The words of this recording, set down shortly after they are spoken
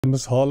My name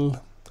is Hall.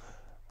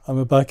 I'm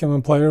a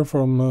backgammon player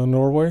from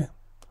Norway,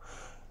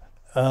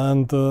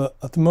 and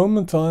at the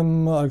moment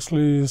I'm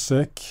actually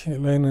sick,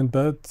 laying in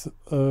bed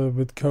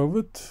with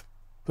COVID,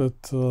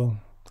 but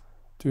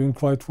doing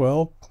quite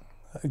well,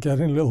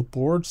 getting a little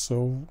bored.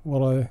 So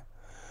what I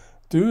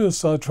do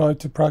is I try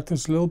to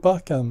practice a little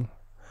backgammon,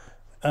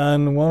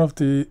 and one of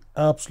the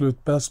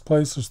absolute best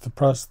places to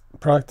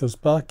practice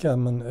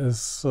backgammon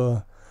is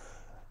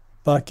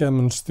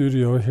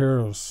BackgammonStudio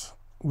Heroes,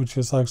 which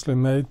is actually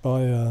made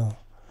by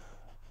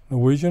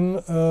Norwegian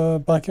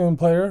backgammon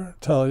player,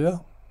 Talia.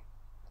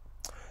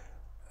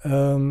 I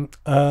don't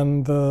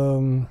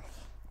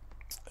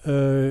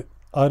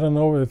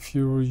know if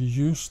you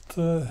used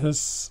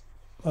his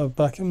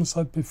backgammon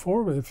site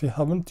before, but if you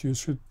haven't, you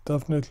should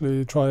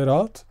definitely try it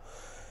out.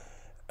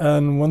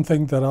 And one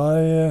thing that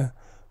I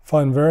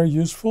find very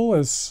useful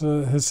is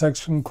his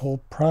section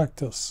called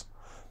Practice.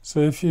 So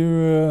if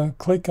you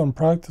click on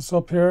Practice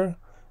up here,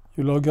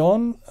 you log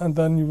on, and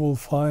then you will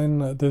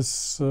find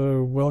this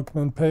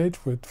welcome page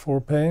with 4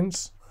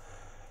 panes.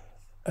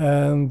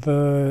 And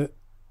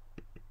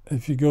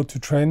if you go to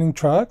training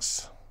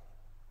tracks,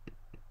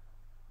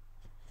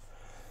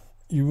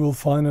 you will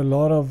find a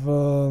lot of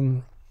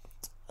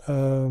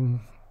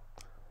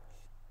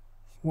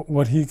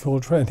what he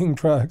called training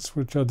tracks,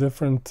 which are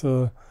different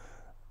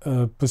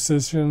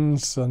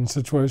positions and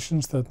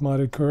situations that might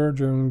occur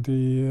during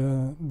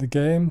the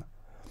game.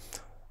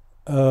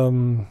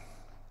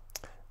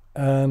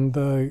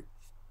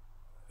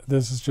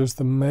 This is just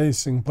an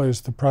amazing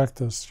place to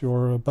practice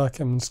your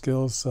backgammon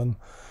skills and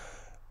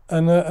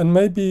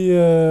maybe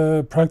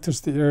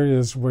practice the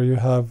areas where you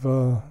have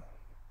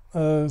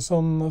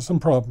some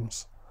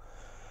problems.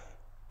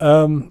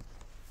 I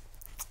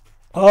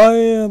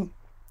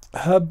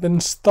have been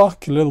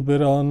stuck a little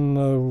bit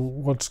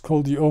on what's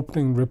called the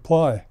opening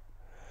reply.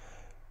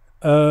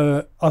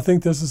 I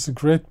think this is a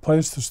great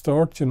place to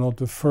start,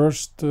 the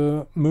first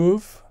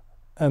move,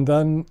 and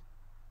then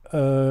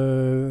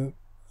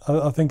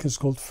I think it's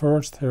called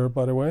first here,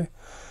 by the way.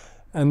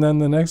 And then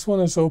the next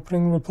one is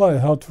opening reply,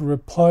 how to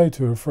reply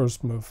to a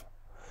first move.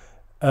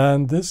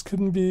 And this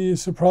can be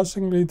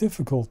surprisingly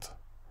difficult.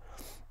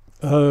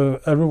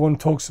 Everyone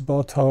talks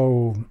about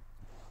how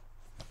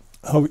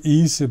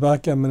easy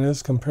backgammon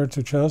is compared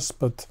to chess,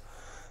 but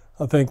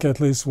I think at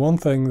least one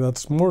thing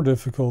that's more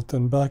difficult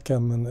in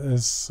backgammon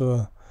is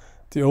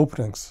the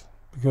openings.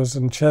 Because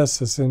in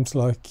chess it seems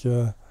like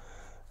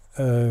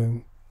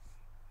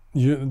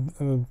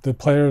the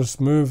players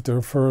move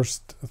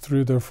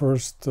through their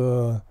first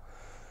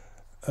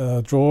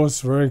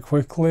draws very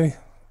quickly.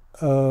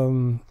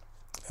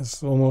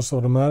 It's almost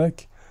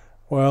automatic.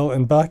 While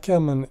in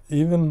backgammon,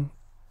 even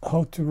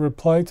how to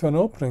reply to an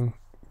opening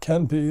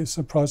can be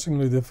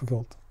surprisingly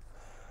difficult.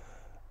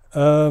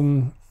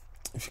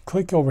 If you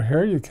click over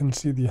here, you can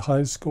see the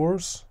high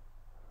scores.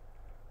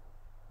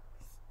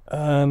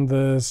 And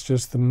it's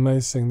just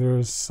amazing.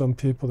 There's some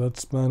people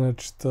that's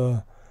managed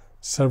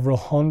several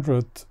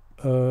hundred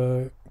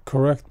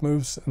correct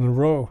moves in a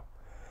row.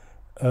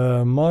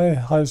 My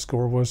high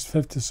score was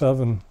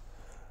 57,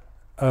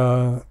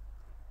 and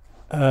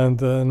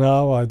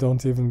now I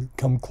don't even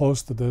come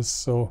close to this,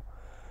 so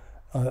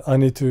I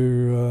need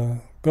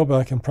to go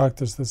back and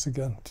practice this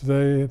again.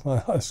 Today my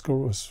high score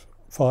was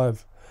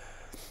 5,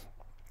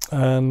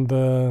 and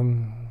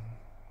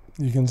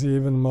you can see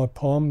even my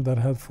palm that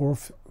had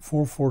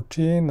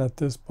 414 at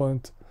this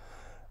point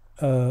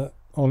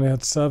only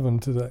had 7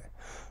 today.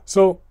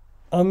 So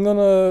I'm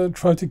gonna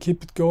try to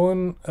keep it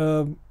going,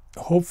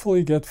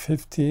 hopefully get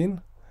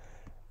 15.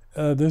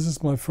 This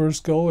is my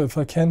first goal. If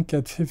I can't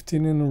get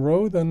 15 in a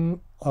row, then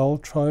I'll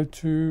try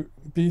to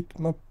beat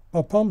my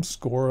palm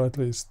score at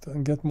least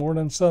and get more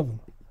than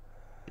 7.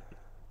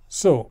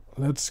 So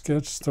let's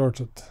get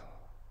started.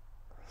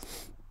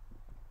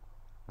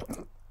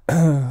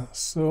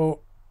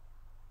 So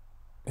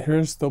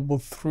here's double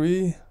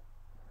 3.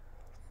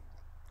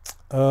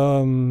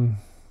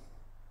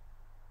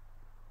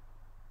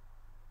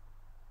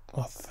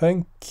 I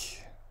think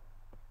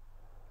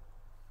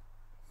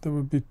there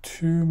would be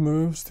 2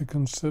 moves to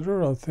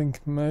consider. I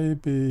think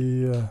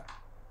maybe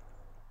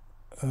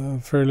a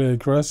fairly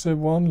aggressive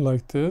one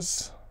like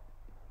this,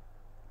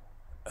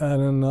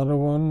 and another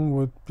one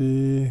would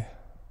be,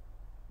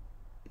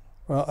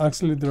 well,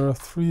 actually there are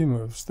 3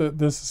 moves.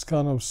 This is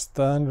kind of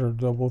standard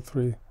double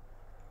 3.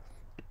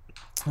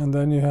 And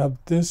then you have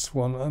this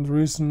one, and the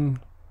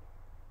reason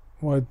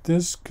why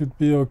this could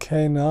be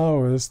okay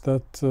now is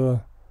that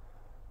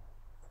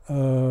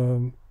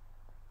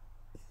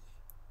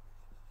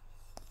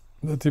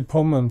that the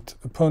opponent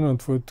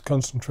would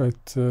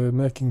concentrate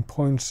making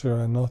points here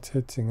and not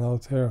hitting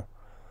out here.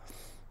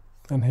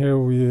 And here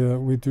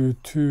we do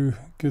 2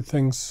 good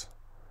things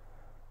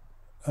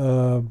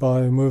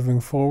by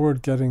moving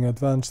forward, getting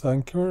advanced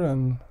anchor,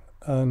 and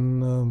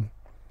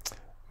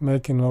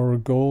making our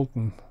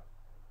golden.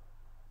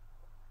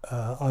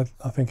 I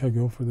think I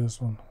go for this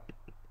one.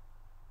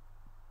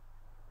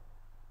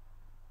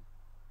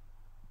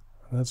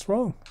 And that's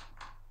wrong.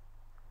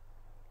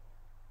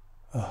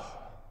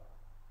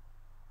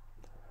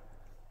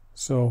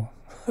 So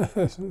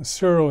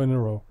 0 in a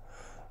row.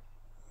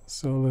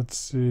 So let's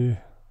see.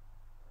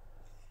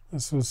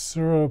 This was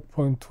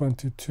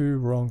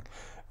 0.22 wrong.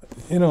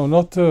 You know,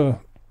 not a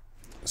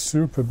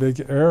super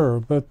big error,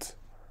 but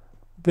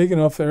big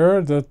enough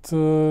error that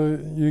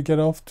you get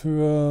off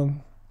to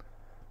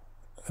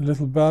a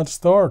little bad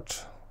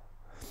start.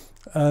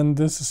 And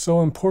this is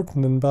so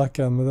important in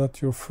backgammon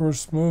that your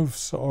first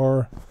moves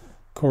are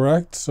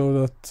correct, so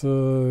that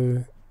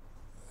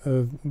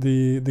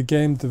the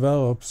game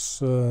develops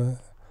to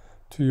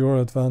your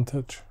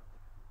advantage.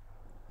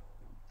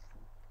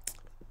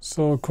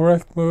 So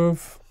correct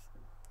move,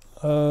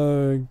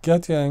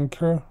 get the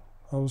anchor.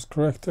 I was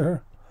correct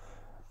there,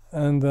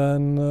 and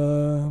then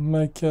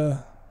make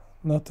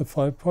not the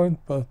 5 point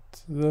but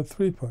the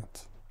 3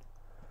 point.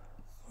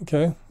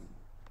 Okay,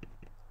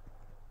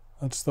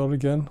 let's start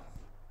again.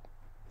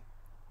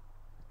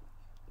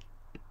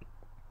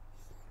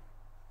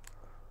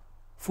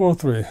 Four,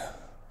 3.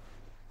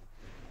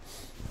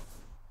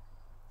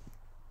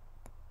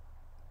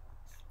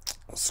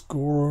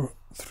 Score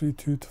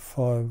 3-2 to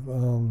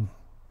 5.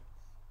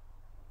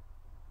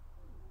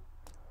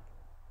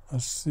 I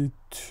see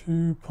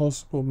 2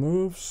 possible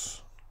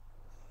moves.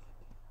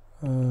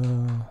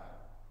 No.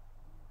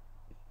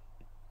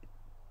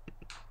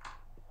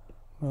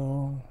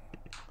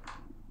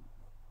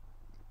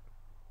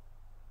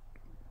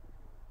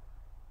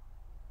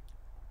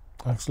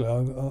 Actually,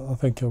 I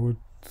think I would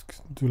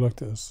do like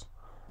this.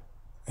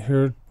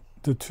 Here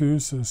the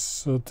 2s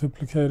is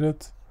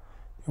duplicated.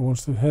 He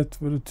wants to hit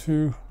with a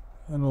 2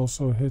 and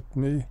also hit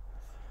me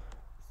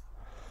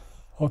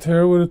out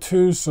here with a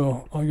 2,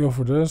 so I'll go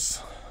for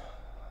this.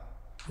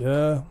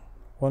 Yeah,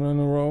 1 in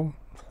a row.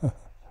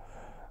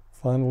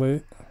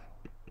 Finally.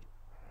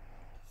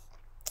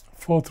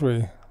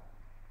 4-3.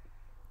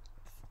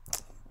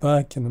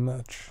 Back in the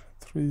match.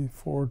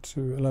 3-4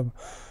 to 11.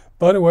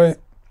 By the way,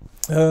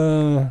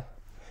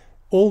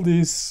 all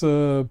these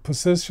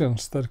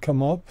positions that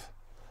come up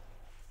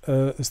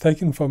is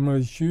taken from a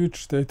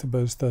huge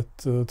database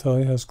that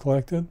Tai has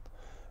collected,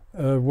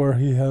 where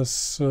he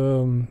has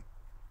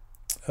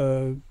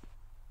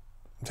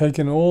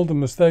taken all the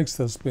mistakes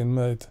that's been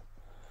made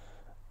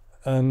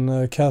and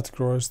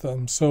categorized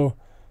them. So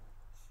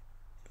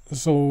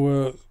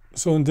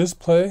in this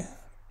play,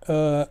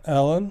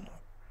 Alan,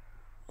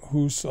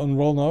 who's on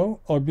roll now,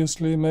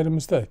 obviously made a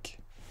mistake.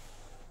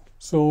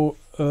 So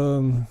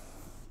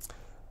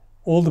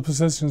all the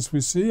positions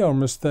we see are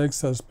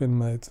mistakes that's been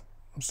made.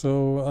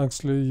 So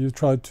actually you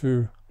try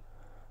to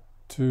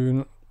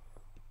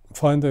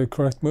find the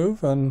correct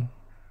move and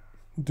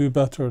do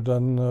better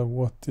than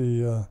what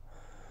the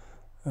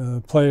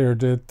player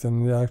did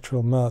in the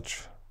actual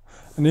match.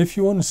 And if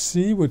you want to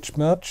see which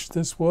match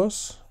this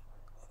was,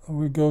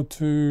 we go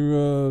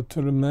to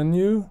the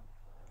menu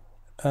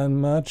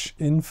and match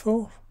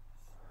info.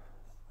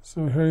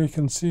 So here you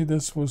can see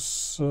this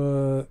was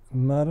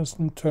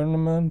Madison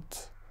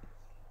tournament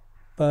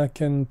back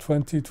in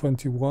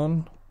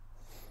 2021,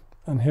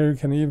 and here you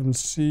can even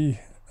see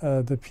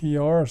the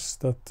PRs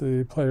that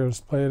the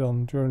players played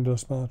on during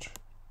this match.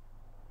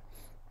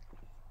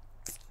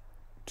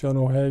 John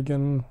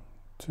O'Hagan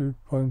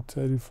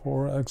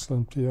 2.84,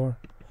 excellent PR.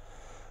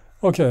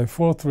 Okay,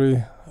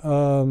 4-3.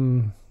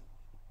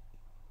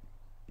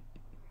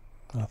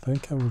 I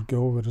think I would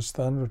go with a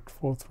standard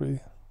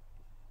 4-3.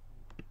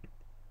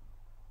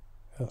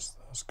 Yes,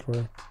 that's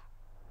correct.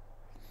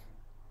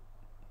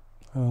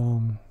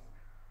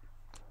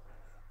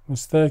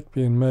 Mistake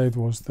being made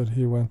was that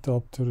he went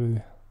up to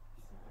the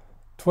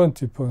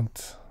 20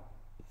 point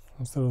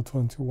instead of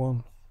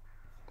 21.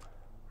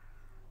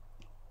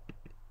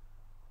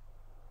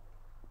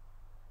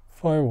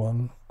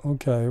 5-1.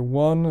 Okay,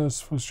 1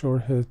 is for sure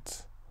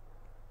hit.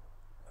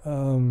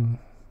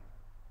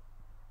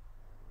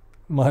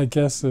 My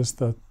guess is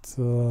that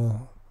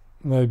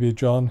maybe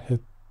John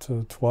hit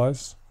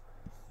twice,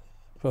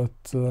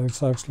 but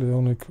it's actually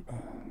only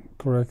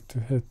correct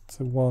to hit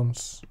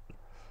once.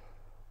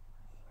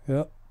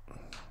 Yeah.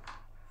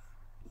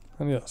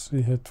 And yes,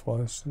 he hit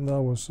twice, and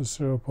that was a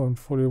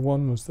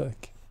 0.41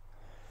 mistake.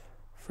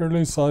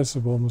 Fairly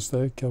sizable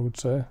mistake, I would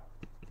say.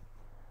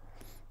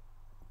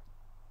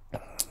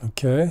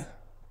 Okay.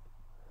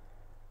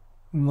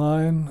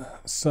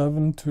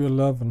 9-7 to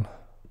 11.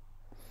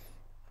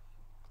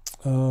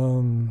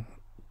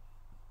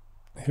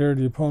 Here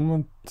the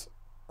opponent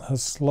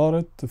has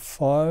slotted the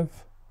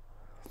 5.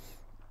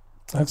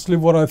 Actually,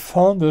 what I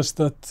found is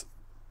that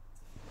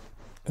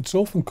it's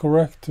often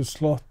correct to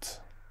slot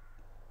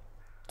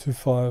to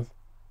 5,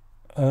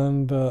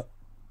 and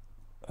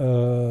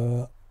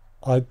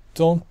I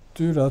don't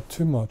do that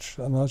too much,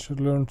 and I should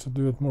learn to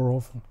do it more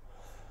often.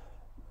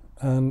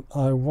 And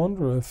I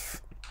wonder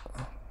if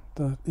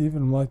that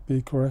even might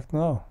be correct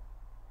now.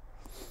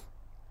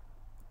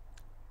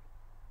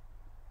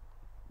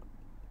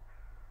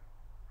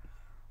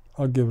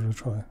 I'll give it a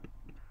try.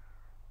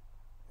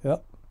 Yeah.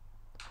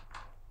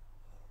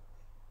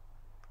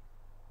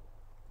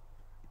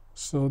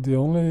 So the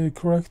only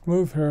correct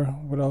move here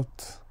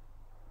without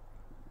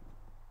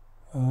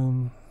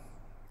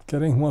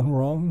getting one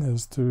wrong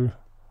is to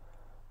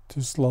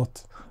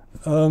slot.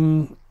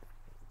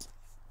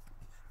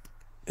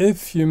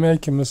 If you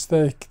make a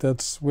mistake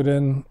that's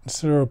within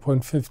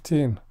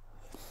 0.15,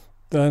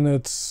 then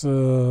it's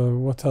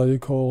what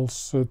Helge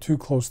calls too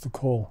close to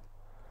call.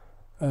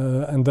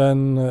 And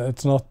then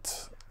it's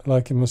not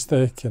like a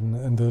mistake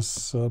in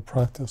this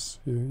practice.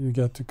 You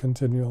get to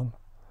continue on.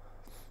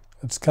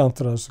 It's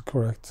counted as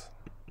correct.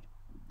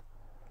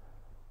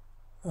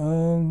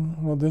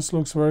 Well, this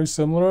looks very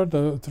similar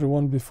to the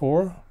one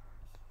before.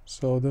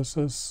 So this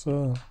is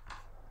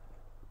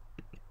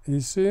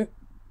easy.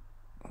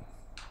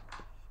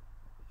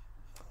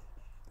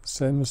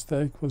 Same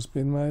mistake was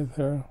being made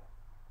here.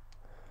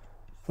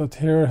 But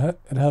here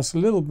it has a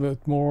little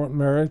bit more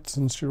merit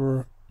since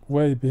you're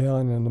way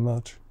behind in the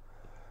match.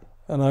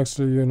 And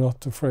actually you're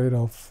not afraid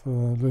of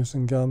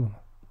losing gammon.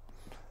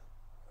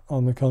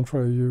 On the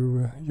contrary,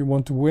 you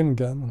want to win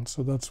gammon,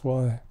 so that's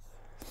why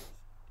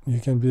you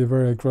can be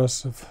very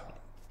aggressive.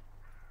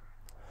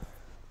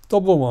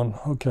 Double one,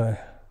 okay.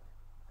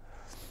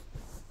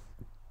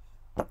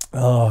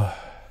 Are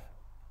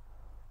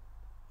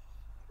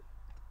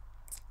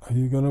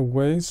you gonna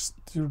waste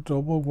your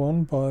double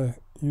one by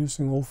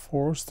using all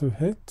fours to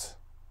hit?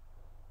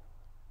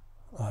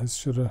 I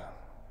should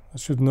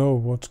know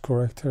what's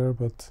correct here,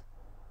 but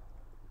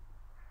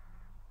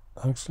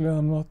actually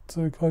I'm not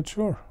quite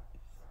sure.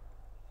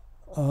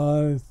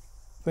 I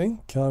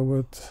think I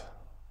would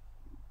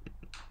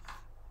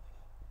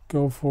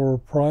go for a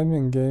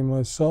priming game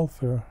myself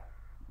here.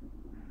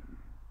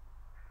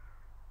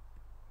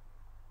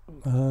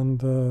 And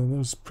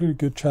there's a pretty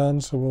good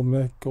chance I will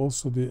make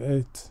also the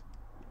 8,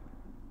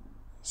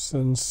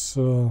 since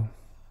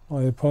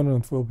my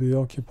opponent will be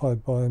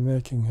occupied by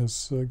making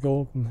his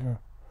golden here.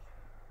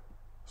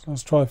 So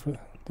let's try for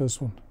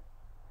this one.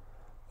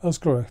 That's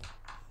correct.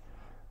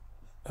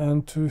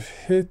 And to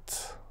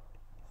hit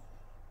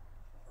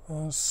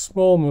a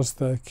small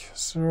mistake,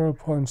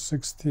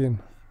 0.16.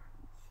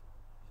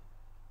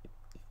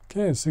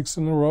 Okay, 6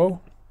 in a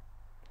row.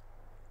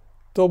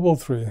 Double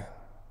 3.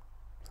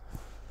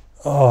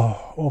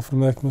 Oh, often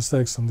make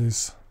mistakes on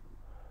these.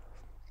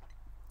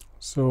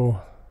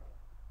 So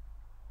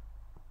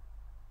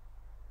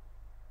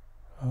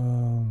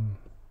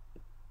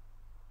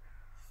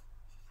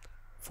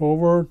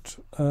forward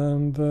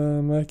and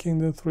making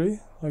the 3,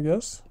 I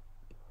guess.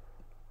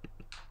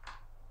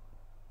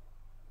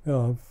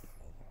 Yeah,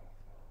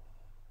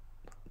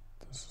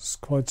 this is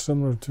quite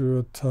similar to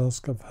a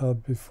task I've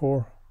had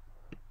before.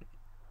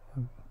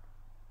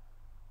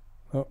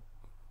 No.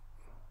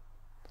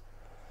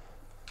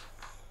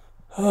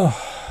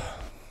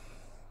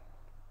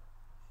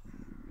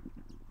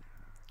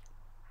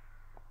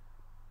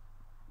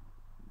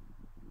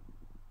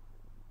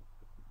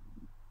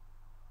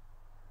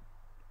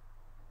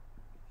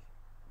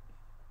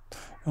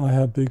 I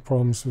have big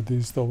problems with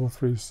these double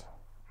 3s.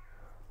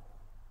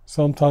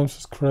 Sometimes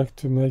it's correct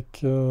to make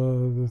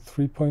the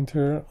 3 point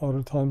here,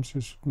 other times you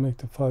should make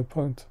the 5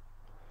 point,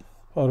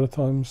 other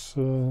times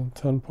 10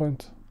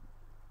 point.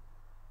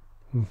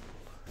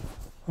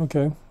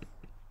 Okay.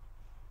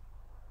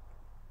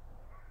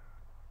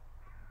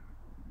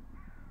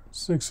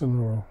 6 in a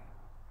row.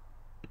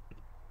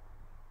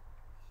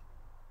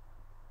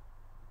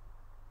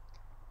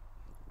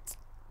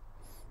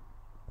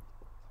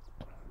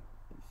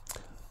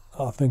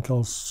 I think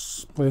I'll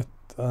split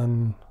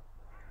and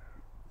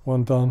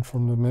one down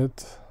from the mid.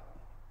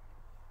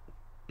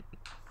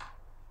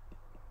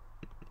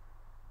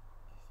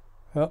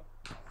 Yeah.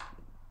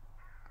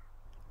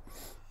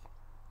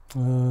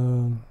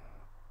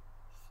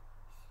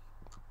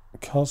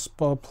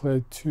 Kaspar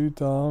played 2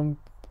 down.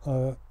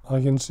 I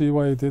can see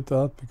why he did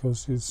that,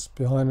 because he's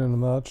behind in the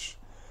match.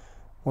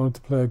 Wanted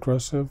to play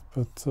aggressive,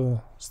 but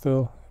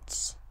still,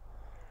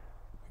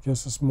 I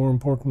guess it's more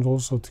important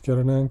also to get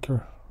an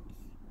anchor.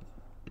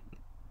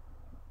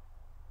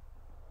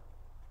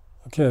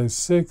 Okay,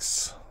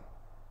 6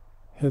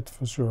 hit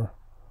for sure.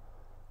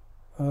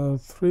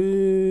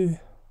 3.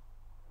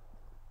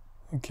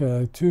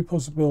 Okay, 2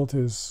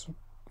 possibilities.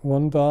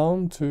 1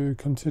 down to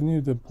continue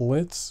the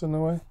blitz in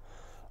a way,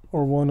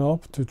 or 1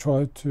 up to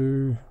try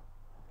to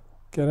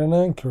get an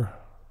anchor.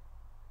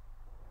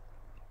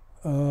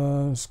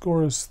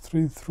 Score is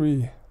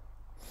 3-3.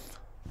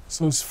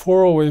 So it's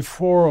 4 away,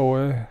 4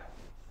 away.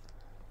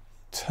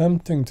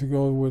 Tempting to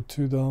go with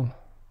 2 down.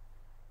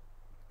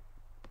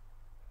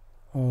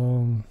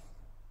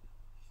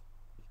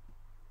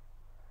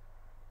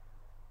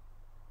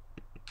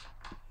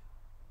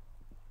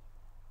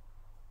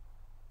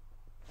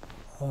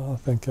 I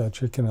think I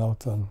chicken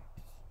out and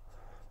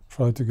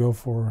try to go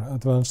for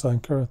advanced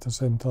anchor at the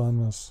same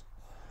time as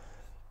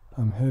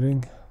I'm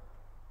hitting.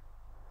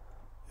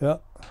 Yeah.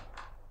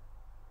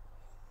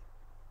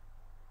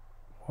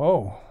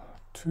 Whoa,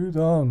 2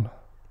 down.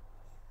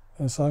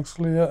 It's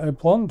actually a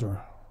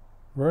blunder.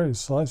 Very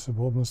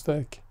sizable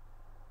mistake.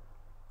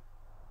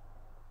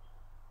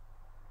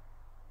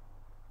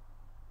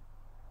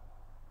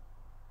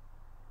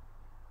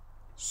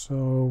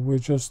 So we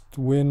just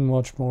win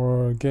much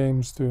more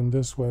games doing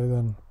this way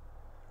than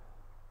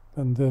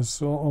then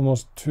this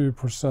almost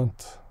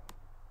 2%.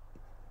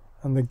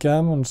 And the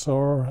gammons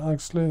are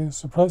actually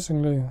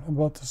surprisingly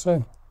about the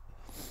same.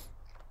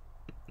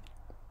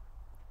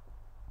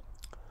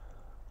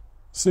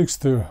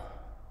 6-2.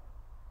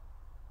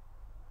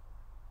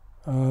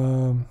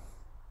 I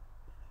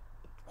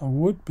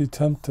would be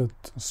tempted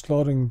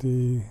slotting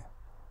the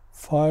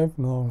 5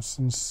 now,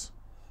 since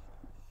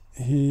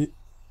he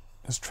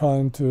is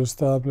trying to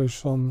establish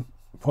some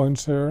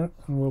points here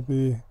and will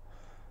be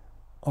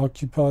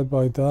occupied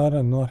by that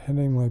and not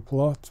hitting my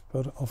blot.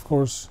 But of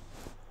course,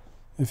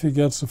 if he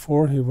gets a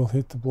 4, he will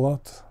hit the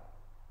blot,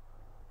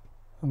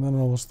 and then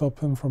I will stop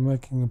him from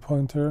making a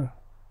point here.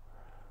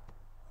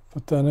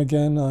 But then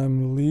again,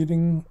 I'm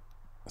leading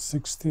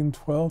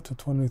 16-12 to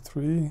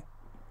 23,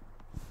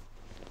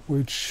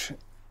 which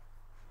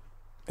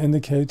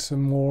indicates a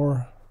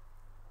more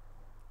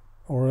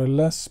or a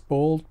less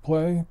bold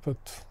play,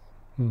 but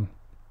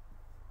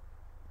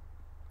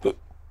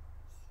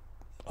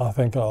I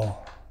think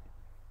I'll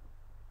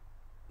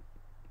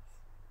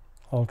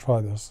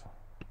try this.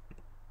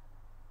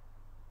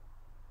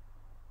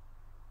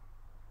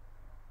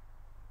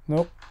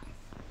 Nope.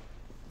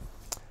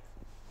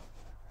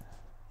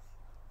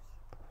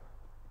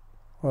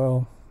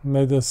 Well,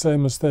 made the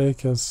same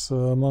mistake as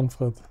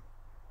Manfred,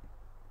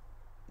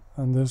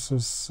 and this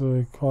is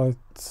quite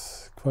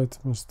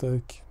a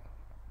mistake.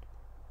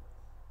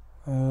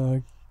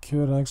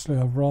 Could actually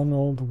have run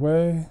all the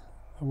way,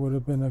 it would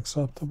have been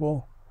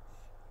acceptable,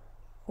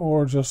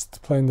 or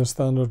just playing the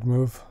standard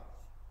move.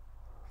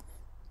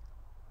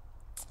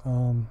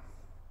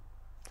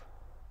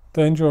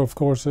 Danger, of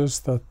course,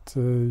 is that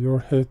you're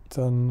hit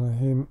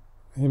and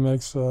he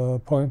makes a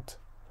point.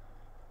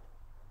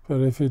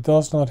 But if he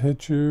does not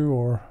hit you,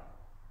 or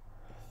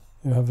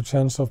you have a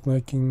chance of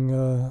making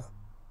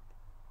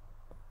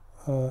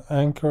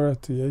anchor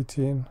at the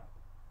 18.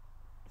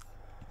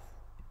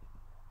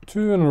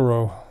 2 in a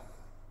row.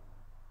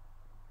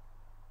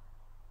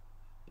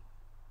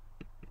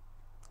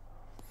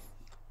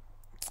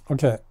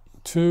 Okay,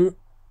 2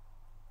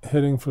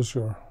 hitting for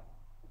sure.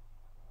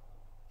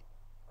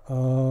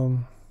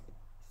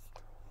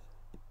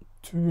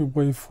 2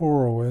 way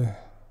 4 away.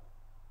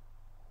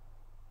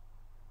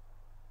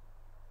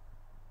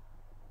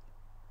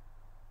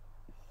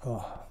 I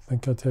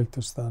think I take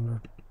the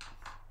standard.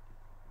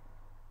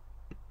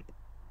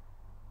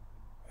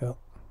 Yeah.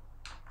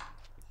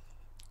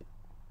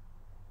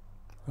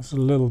 That's a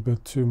little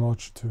bit too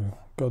much to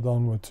go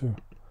down with 2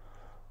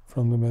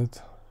 from the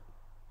mid.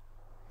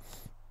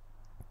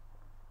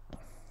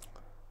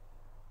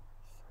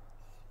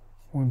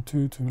 One,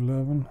 2 to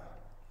 11.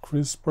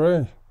 Chris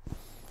Bray.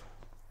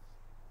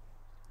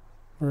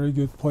 Very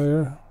good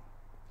player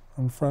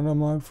and friend of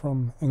mine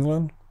from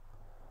England.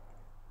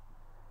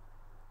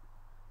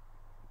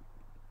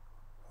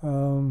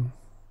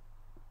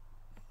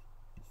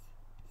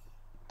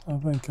 I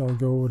think I'll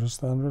go with a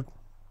standard.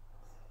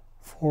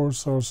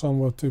 4s are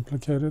somewhat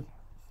duplicated.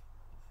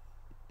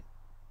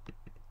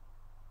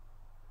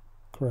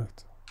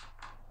 Correct.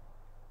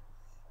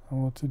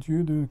 And what did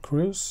you do,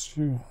 Chris?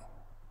 You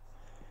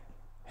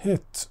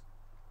hit.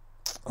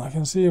 I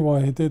can see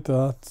why he did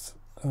that.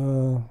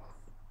 You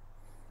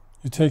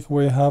take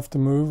away half the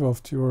move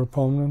of your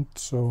opponent,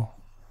 so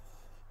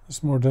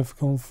it's more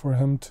difficult for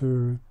him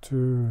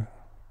to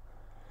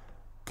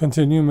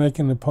continue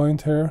making a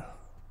point here.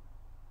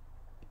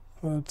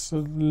 But it's a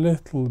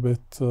little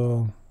bit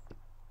too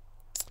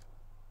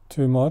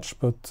much,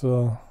 but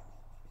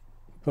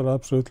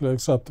absolutely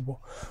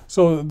acceptable.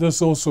 So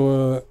this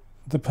also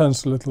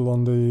depends a little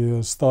on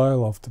the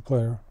style of the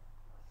player.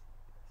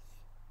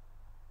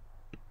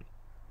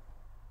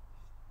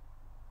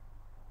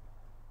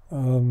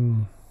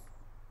 Um,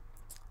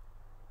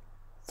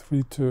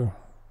 3-2.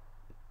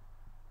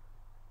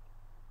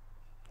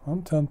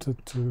 I'm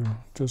tempted to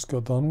just go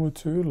down with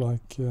 2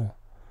 like the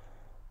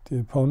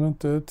opponent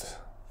did.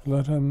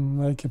 Let him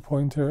make a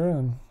point here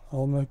and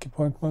I'll make a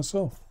point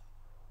myself.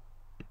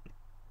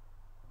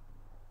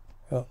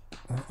 Yeah,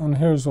 and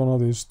here's one of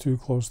these too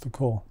close to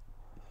call.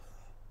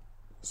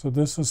 So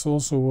this is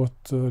also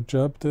what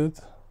Jeb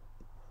did.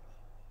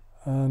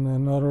 And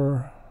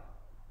another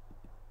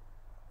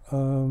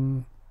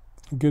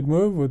good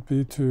move would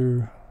be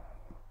to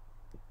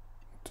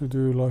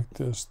do like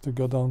this, to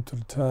go down to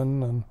the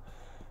 10 and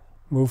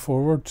move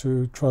forward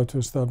to try to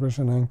establish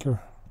an anchor.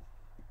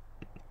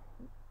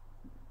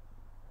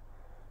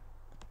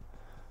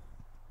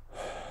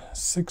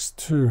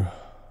 6-2.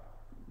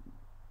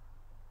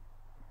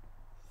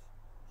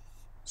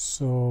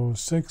 So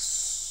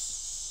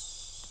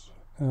 6,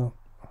 yeah.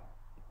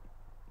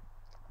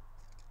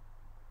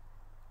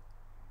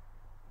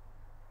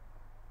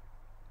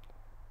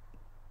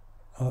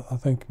 I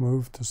think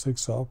move to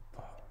 6 up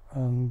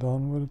and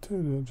down with it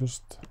 2.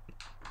 Just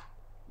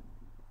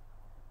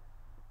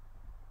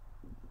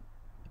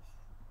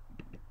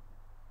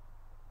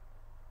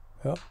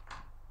yeah.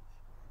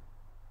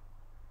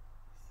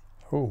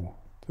 Oh,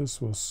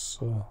 this was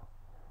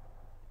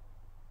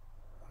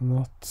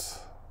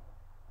not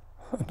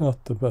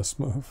the best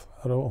move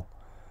at all.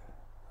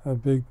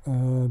 David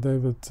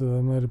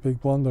made a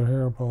big blunder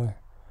here by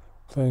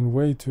playing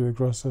way too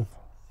aggressive.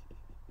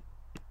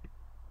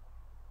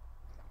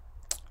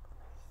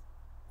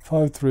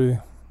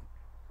 5-3.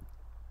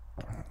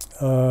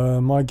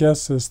 My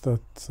guess is that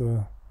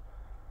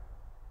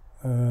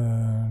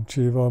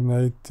Chiva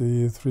made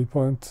the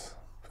 3-point,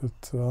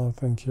 but I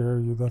think here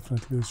you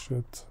definitely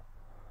should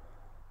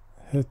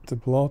hit the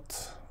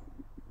blot.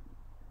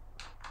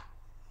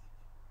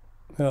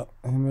 Yeah,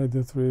 he made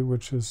the 3,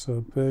 which is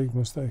a big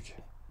mistake.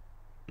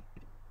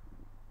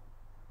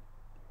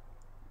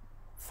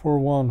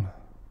 4-1.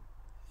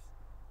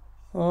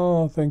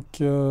 Oh, I think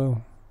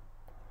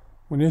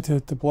we need to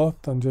hit the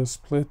blot and just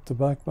split the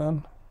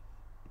backman.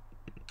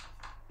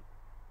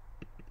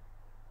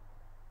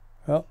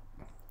 Yeah.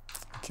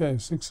 Okay,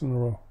 6 in a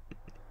row.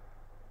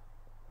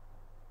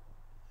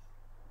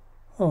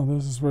 Oh,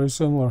 this is very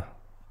similar.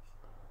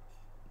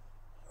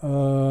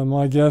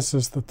 My guess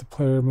is that the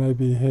player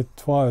maybe hit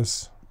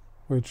twice,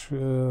 which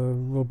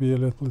will be a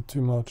little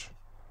too much.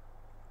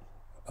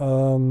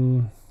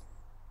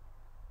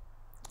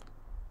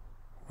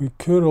 We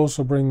could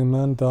also bring a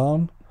man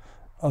down.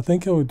 I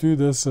think I would do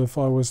this if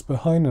I was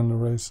behind in the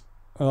race.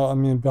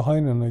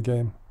 Behind in a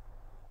game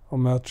or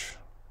match.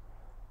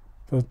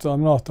 But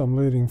I'm not. I'm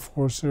leading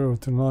 4-0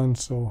 to 9,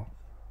 so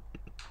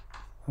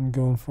I'm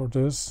going for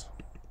this.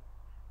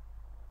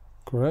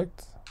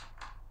 Correct.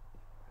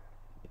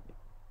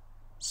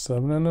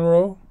 7 in a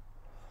row.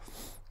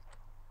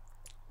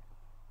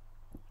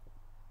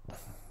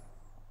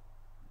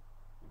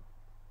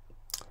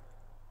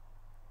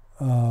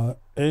 Uh,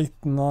 8,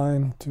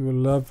 9 to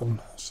 11.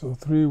 So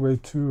 3 away,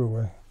 2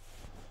 away.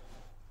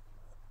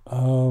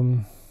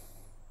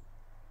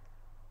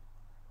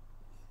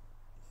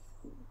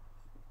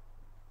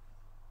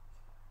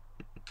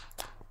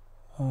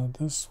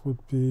 This would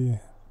be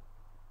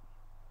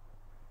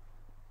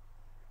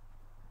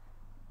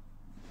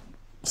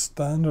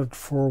standard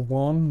for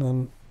 1,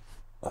 and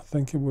I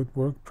think it would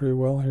work pretty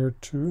well here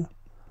too.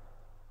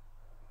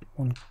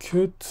 One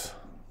could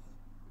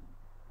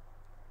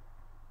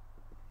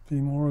be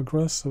more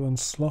aggressive and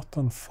slot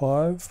on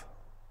 5.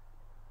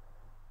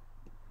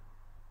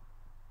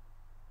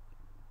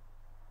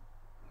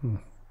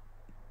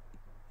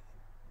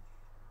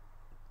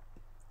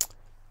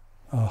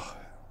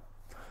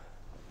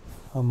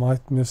 I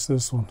might miss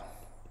this one.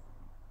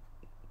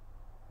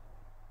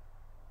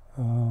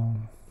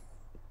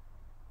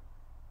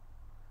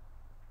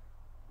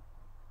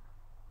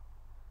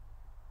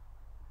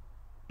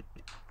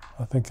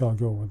 I think I'll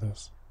go with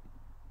this.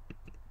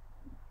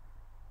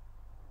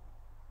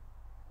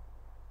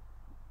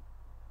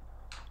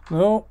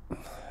 No, it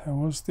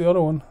was the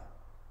other one.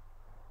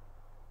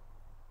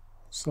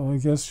 So I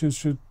guess you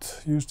should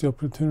use the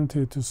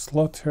opportunity to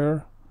slot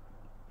here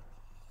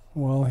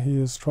while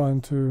he is trying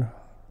to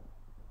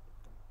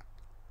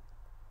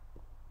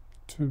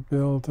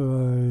build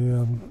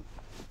a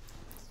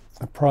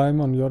prime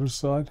on the other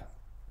side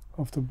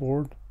of the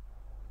board.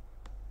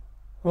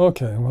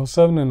 Okay, well,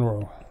 7 in a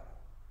row.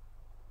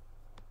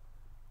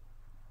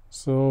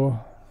 So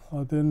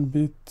I didn't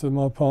beat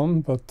my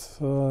opponent, but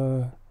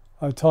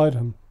I tied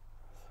him.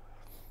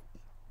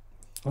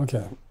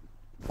 Okay,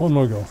 one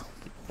more go.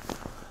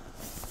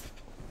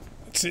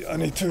 Let's see, I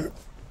need to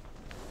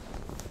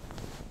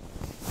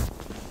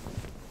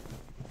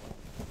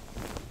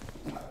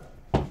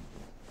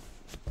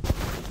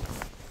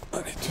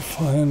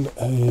find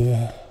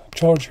a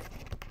charger.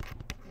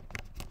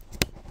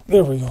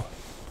 There we go.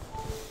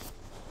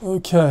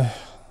 Okay.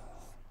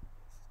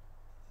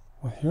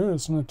 Well, here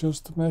isn't it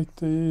just to make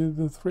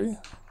the 3?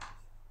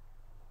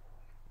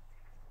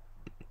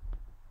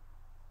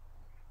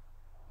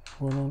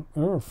 What on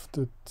earth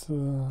did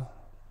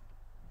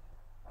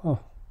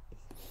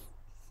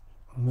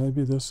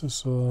maybe this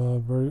is a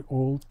very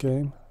old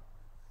game.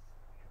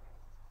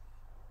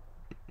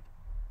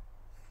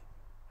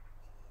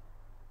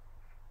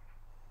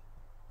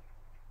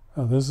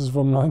 This is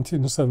from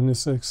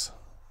 1976.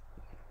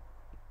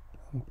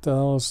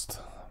 Dallas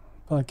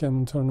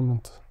Backgammon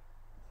tournament.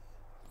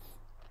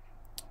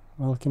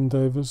 Malcolm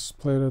Davis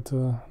played at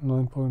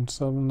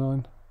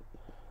 9.79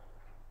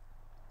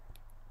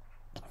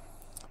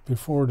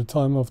 before the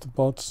time of the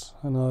bots,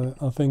 and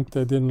I think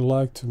they didn't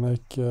like to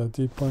make a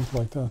deep point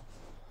like that.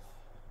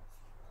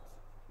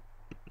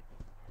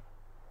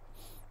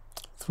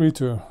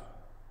 3-2.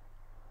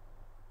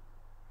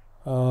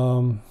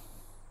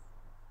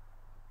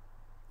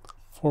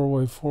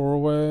 Four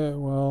away.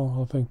 Well,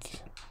 I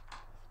think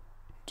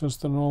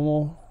just a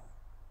normal.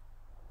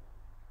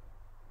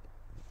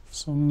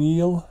 So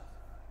Neil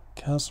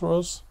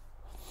Caceres,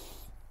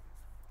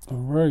 a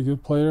very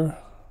good player.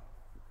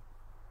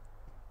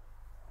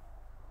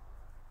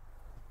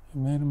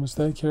 You made a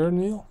mistake here,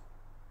 Neil.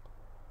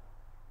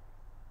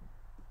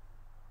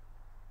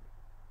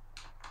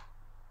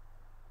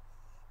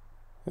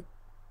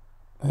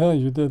 Yeah,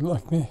 you did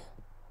like me.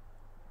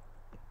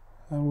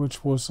 And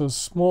which was a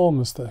small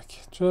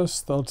mistake,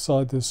 just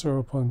outside the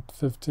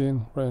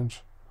 0.15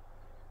 range.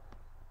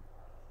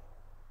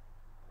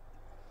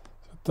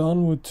 So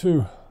done with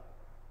 2.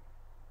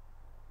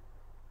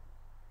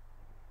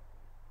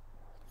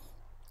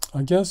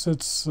 I guess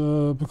it's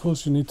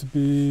because you need to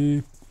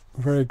be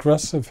very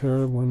aggressive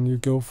here when you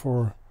go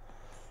for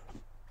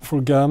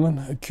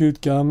gammon.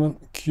 Cubed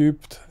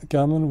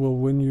gammon will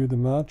win you the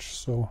match.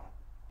 So,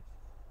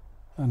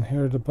 and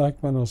here the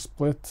backman will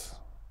split.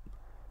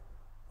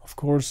 Of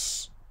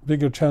course,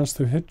 bigger chance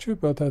to hit you,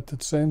 but at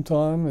the same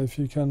time, if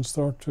you can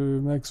start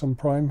to make some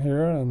prime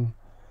here and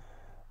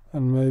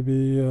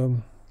maybe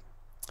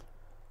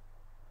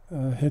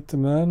hit the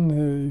man,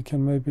 you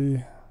can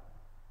maybe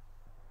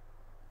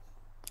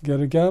get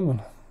a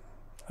gammon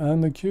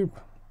and a cube.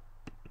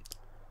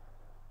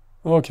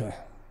 Okay,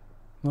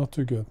 not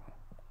too good.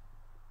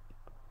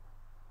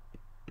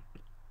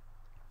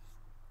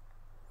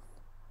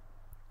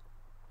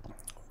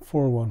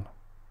 (4-1).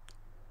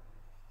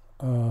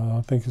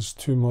 I think it's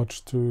too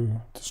much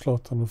to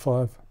slot on the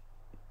 5.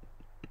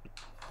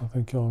 I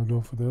think I'll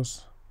go for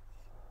this.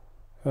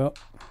 Yeah,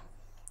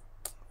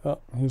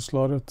 he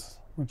slotted,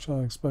 which I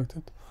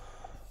expected.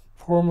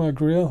 Poor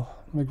McGrill.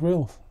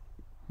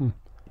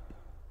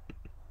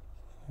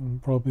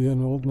 Probably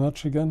an old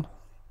match again.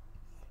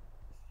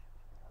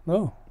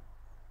 No,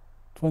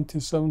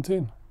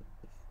 2017.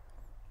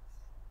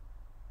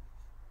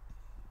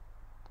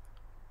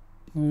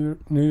 New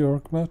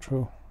York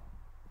Metro.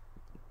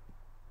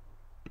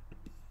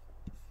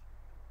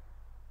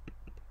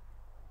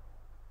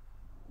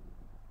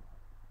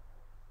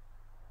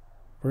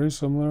 Very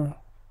similar.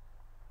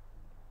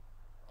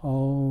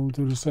 I'll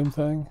do the same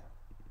thing.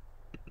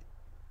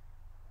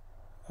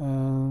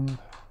 And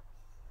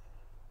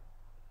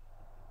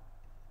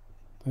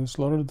they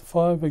slaughtered the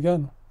 5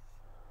 again.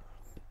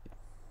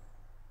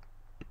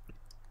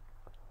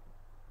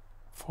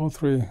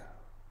 4-3.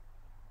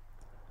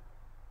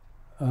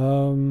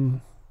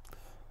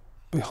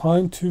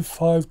 Behind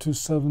 2-5 to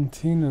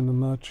 17 in the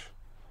match.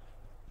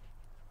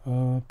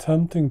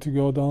 Tempting to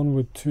go down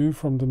with 2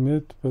 from the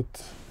mid,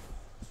 but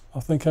I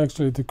think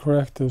actually the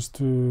correct is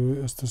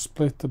to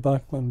split the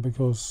backman,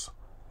 because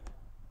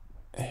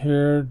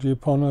here the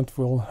opponent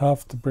will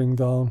have to bring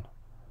down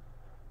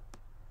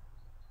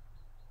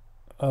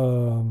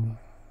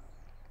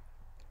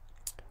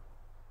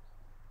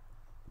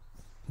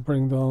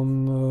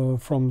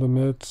from the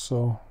mid,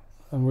 so,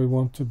 and we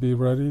want to be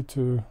ready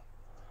to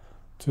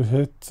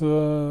hit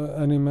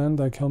any man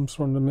that comes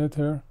from the mid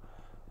here.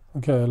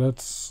 Okay,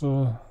 let's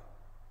do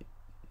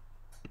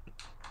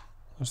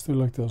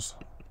like this.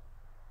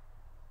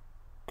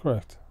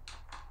 Correct.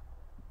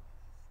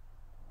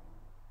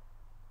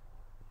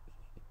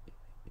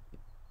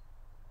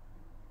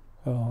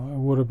 It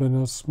would have been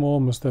a small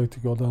mistake to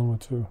go down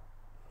with 2.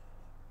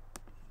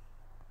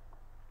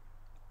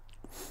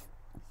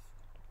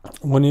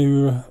 When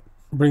you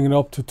bring it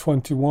up to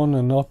 21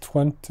 and not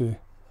 20,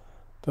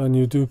 then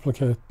you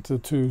duplicate the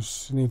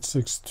 2s. You need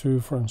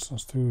 6-2, for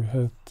instance, to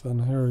hit,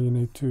 and here you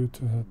need 2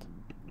 to hit.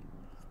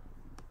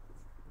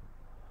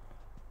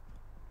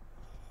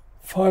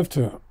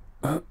 5-2.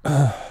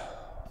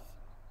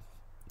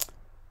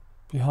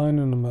 Behind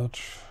in the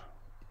match.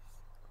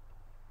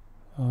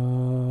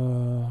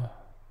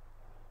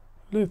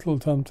 Little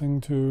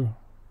tempting to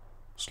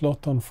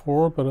slot on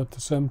 4, but at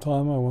the same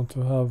time I want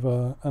to have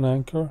an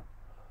anchor.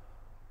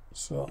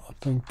 So I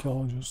think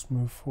I'll just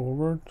move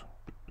forward.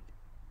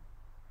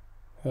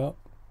 Yeah.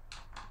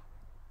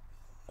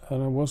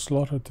 And I was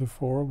slotted to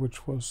 4,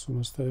 which was a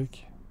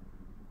mistake.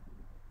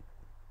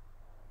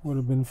 Would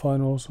have been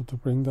fine also to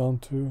bring down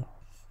 2.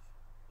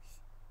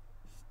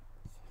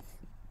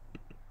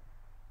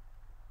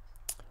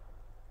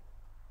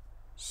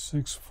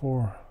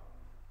 (6-4).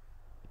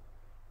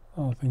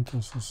 I think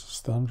this is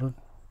standard.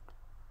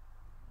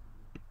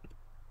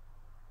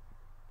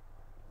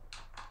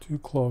 Too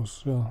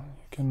close, yeah.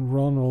 You can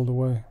run all the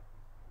way.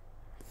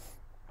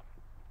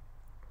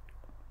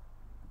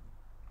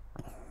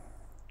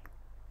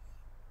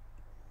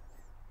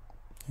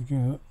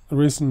 The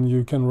reason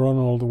you can run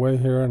all the way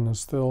here and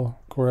is still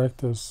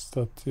correct is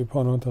that the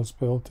opponent has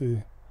built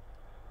the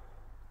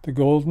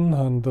golden,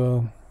 and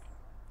the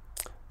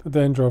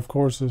danger, of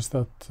course, is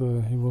that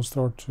he will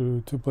start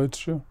to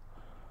blitz you.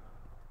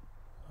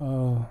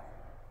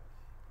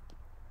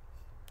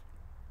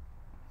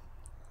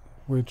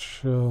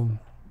 Which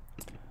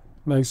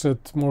makes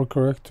it more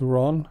correct to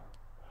run.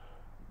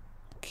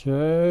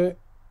 Okay,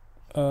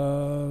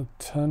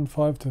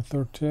 10-5 to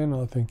 13.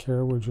 I think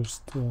here we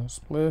just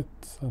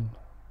split and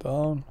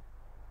down.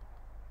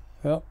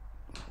 Yeah.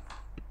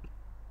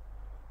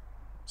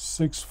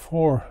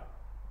 6-4.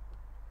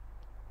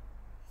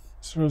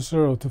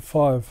 0-0 to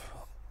 5.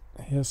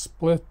 He has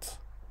split.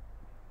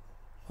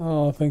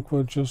 I think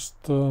we'll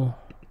just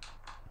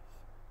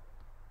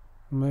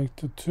make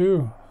the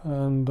 2,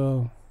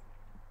 and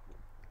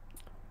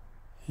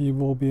he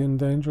will be in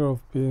danger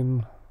of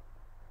being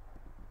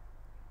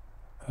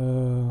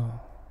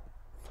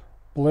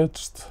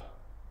blitzed.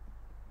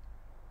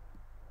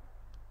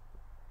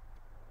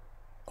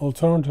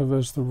 Alternative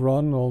is to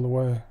run all the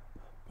way,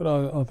 but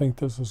I think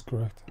this is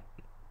correct.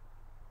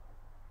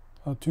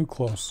 Too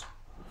close.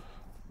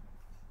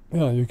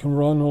 Yeah, you can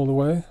run all the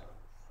way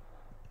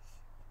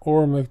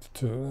or make the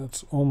 2.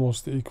 It's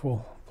almost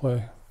equal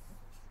play.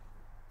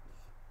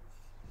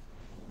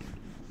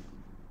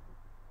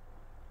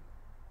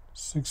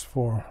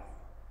 6-4.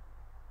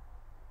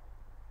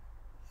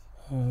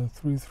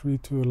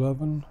 3-3 to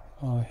 11.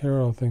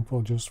 Here I think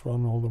we'll just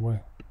run all the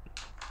way.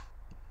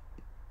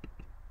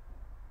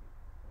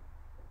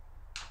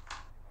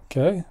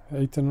 Okay,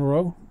 8 in a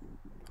row.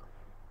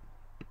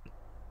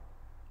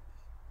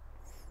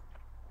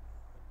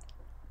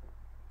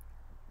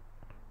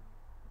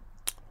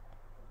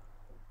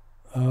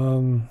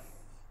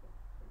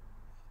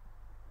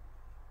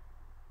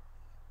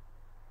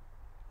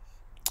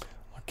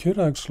 I could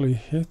actually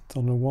hit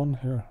on the 1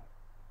 here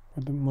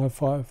with my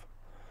 5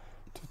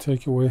 to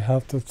take away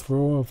half the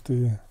throw of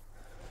the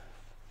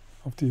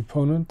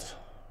opponent.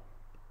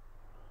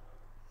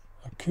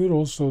 I could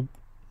also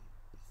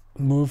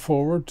move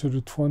forward to the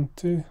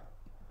 20,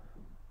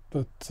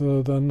 but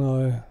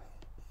then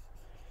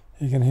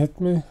he can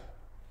hit me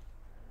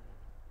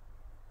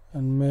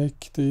and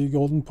make the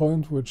golden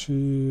point, which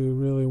he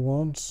really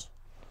wants,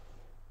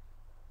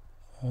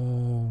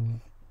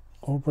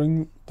 or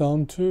bring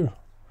down 2.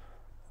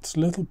 It's a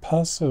little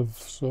passive,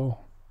 so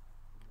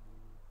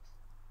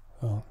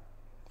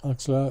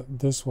actually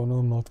this one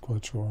I'm not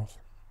quite sure of.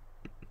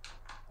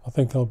 I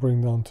think I'll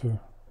bring down 2.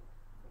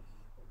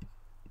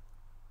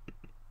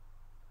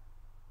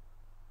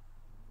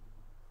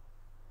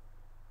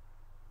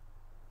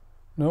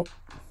 Nope.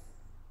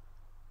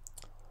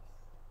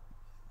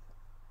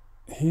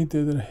 He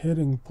did a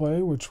hitting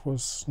play, which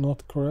was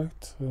not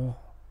correct.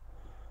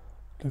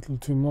 Little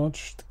too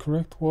much. The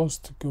correct was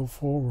to go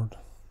forward.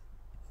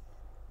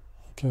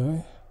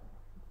 Okay.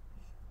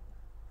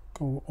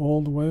 Go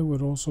all the way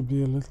would also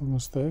be a little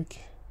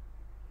mistake.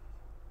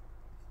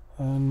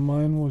 And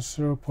mine was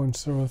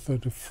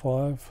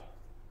 0.035.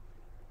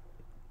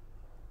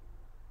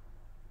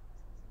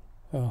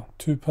 Yeah,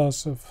 too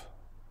passive.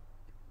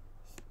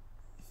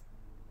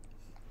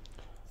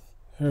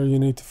 Here you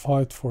need to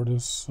fight for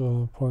this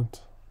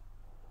point.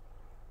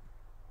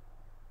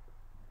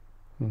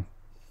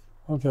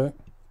 Okay.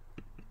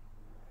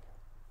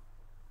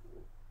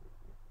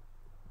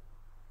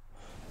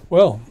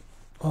 Well,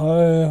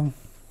 I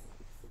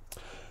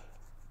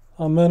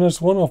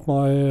managed. One of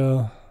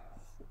my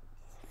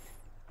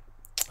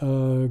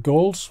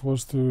goals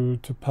was to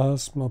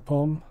pass my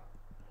palm.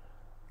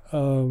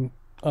 I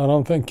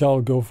don't think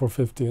I'll go for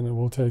 15. It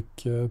will take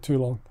too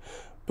long.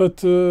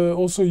 But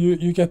also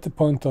you get the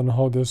point on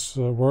how this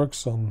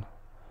works on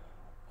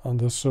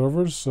the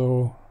server.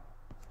 So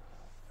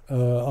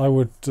I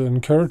would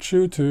encourage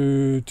you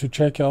to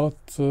check out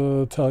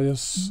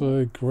Talja's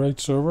great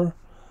server,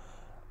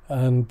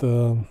 and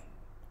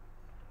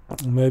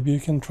maybe you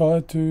can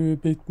try to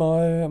beat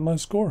my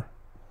score.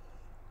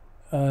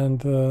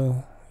 And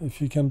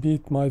if you can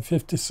beat my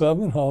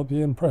 57, I'll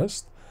be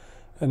impressed.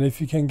 And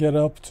if you can get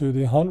up to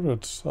the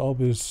hundreds, I'll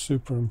be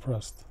super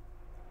impressed.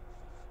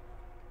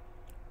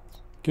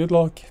 Good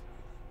luck.